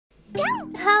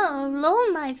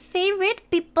Hello, my favorite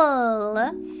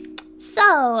people.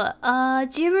 So,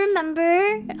 do you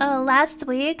remember last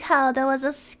week how there was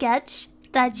a sketch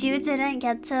that you didn't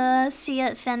get to see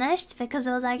it finished because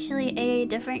it was actually a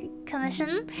different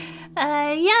commission?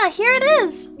 Yeah, here it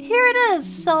is. Here it is.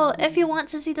 So, if you want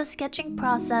to see the sketching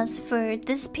process for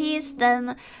this piece,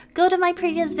 then go to my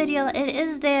previous video. It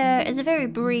is there. It's very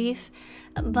brief.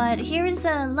 But here is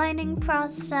the lining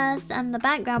process and the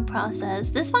background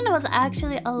process. This one was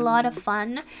actually a lot of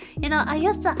fun. You know, I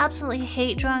used to absolutely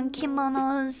hate drawing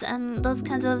kimonos and those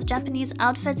kinds of Japanese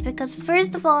outfits because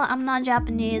first of all, I'm not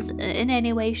Japanese in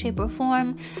any way, shape or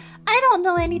form. I don't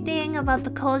know anything about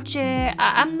the culture.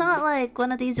 I'm not like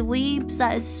one of these weebs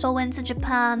that is so into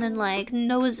Japan and like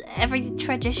knows every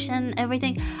tradition,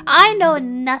 everything. I know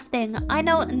nothing. I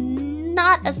know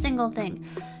not a single thing.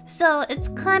 So it's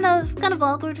kind of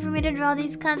awkward for me to draw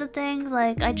these kinds of things.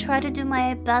 Like, I try to do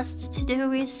my best to do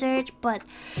research, but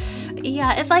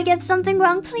yeah, if I get something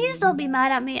wrong, please don't be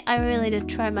mad at me. I really did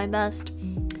try my best.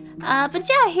 But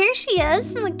yeah, here she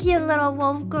is, the cute little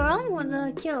wolf girl with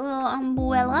a cute little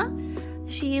umbrella.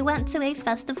 She went to a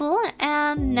festival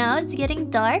and now it's getting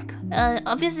dark.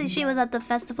 Obviously she was at the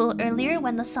festival earlier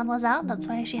when the sun was out, that's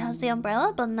why she has the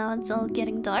umbrella, but now it's all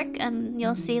getting dark and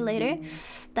you'll see later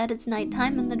that it's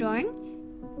nighttime in the drawing.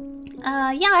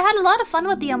 Yeah, I had a lot of fun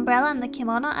with the umbrella and the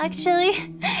kimono actually.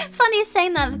 Funny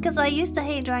saying that because I used to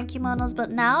hate drawing kimonos,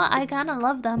 but now I kind of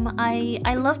love them.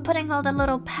 I love putting all the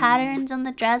little patterns on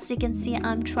the dress. You can see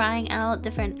I'm trying out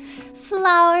different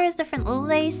flowers, different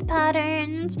lace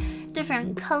patterns,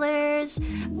 different colors.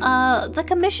 The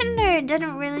commissioner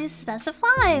didn't really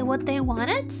specify what they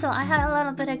wanted, so I had a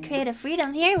little bit of creative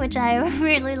freedom here, which I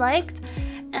really liked.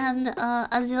 And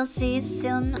as you'll see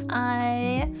soon,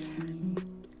 I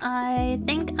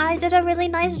think I did a really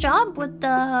nice job with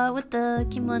the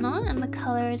kimono and the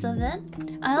colors of it.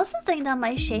 I also think that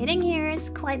my shading here is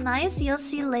quite nice. You'll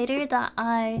see later that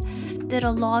I did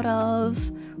a lot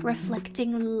of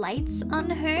reflecting lights on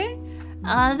her.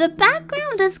 The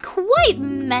background is quite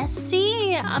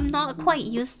messy. I'm not quite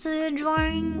used to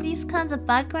drawing these kinds of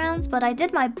backgrounds, but I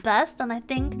did my best, and I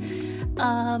think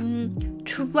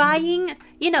trying,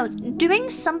 you know, doing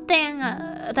something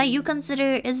that you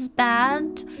consider is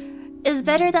bad is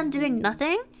better than doing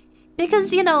nothing.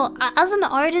 Because, you know, as an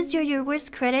artist, you're your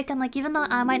worst critic, and like, even though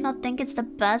I might not think it's the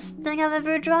best thing I've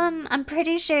ever drawn, I'm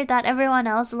pretty sure that everyone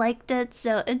else liked it,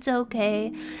 so it's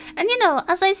okay. And you know,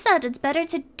 as I said, it's better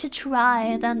to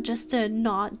try than just to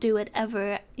not do it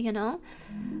ever, you know?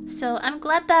 So I'm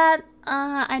glad that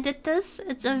I did this.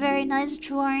 It's a very nice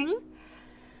drawing.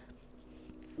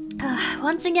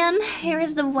 Once again, here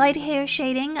is the white hair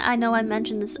shading. I know I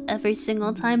mention this every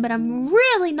single time, but I'm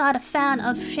really not a fan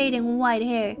of shading white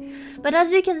hair. But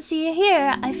as you can see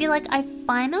here, I feel like I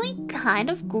finally kind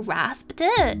of grasped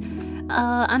it.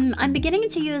 I'm beginning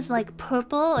to use like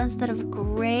purple instead of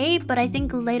gray, but I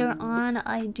think later on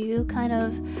I do kind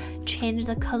of change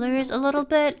the colors a little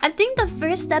bit. I think the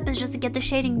first step is just to get the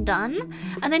shading done,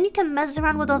 and then you can mess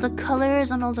around with all the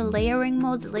colors and all the layering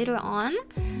modes later on.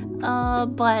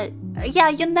 But yeah,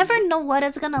 you never know what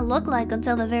it's gonna look like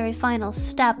until the very final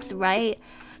steps, right?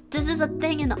 This is a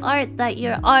thing in art that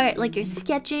your art, like your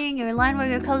sketching, your line work,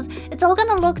 your colors, it's all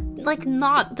gonna look like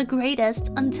not the greatest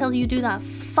until you do that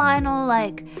final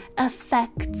like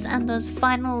effects and those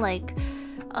final like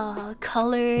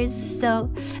colors.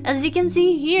 So as you can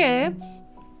see here,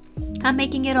 I'm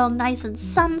making it all nice and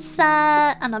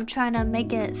sunset, and I'm trying to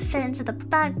make it fit into the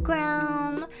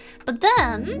background. But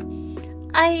then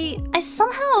I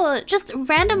somehow just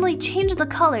randomly changed the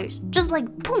colors, just like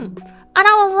boom, and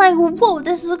I was like, whoa,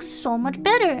 this looks so much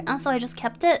better, and so I just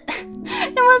kept it.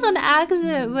 It was an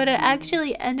accident, but it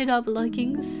actually ended up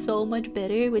looking so much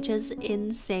better, which is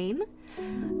insane.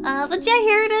 But yeah,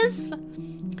 here it is.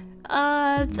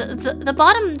 The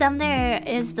bottom down there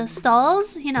is the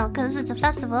stalls, you know, because it's a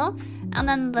festival. And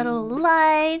then little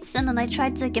lights, and then I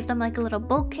tried to give them like a little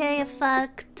bouquet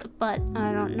effect, but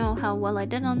I don't know how well I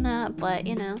did on that. But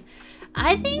you know,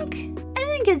 I think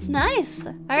it's nice.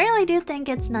 I really do think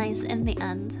it's nice in the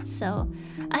end. So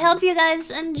I hope you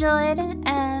guys enjoyed,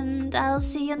 and I'll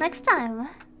see you next time.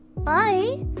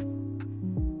 Bye.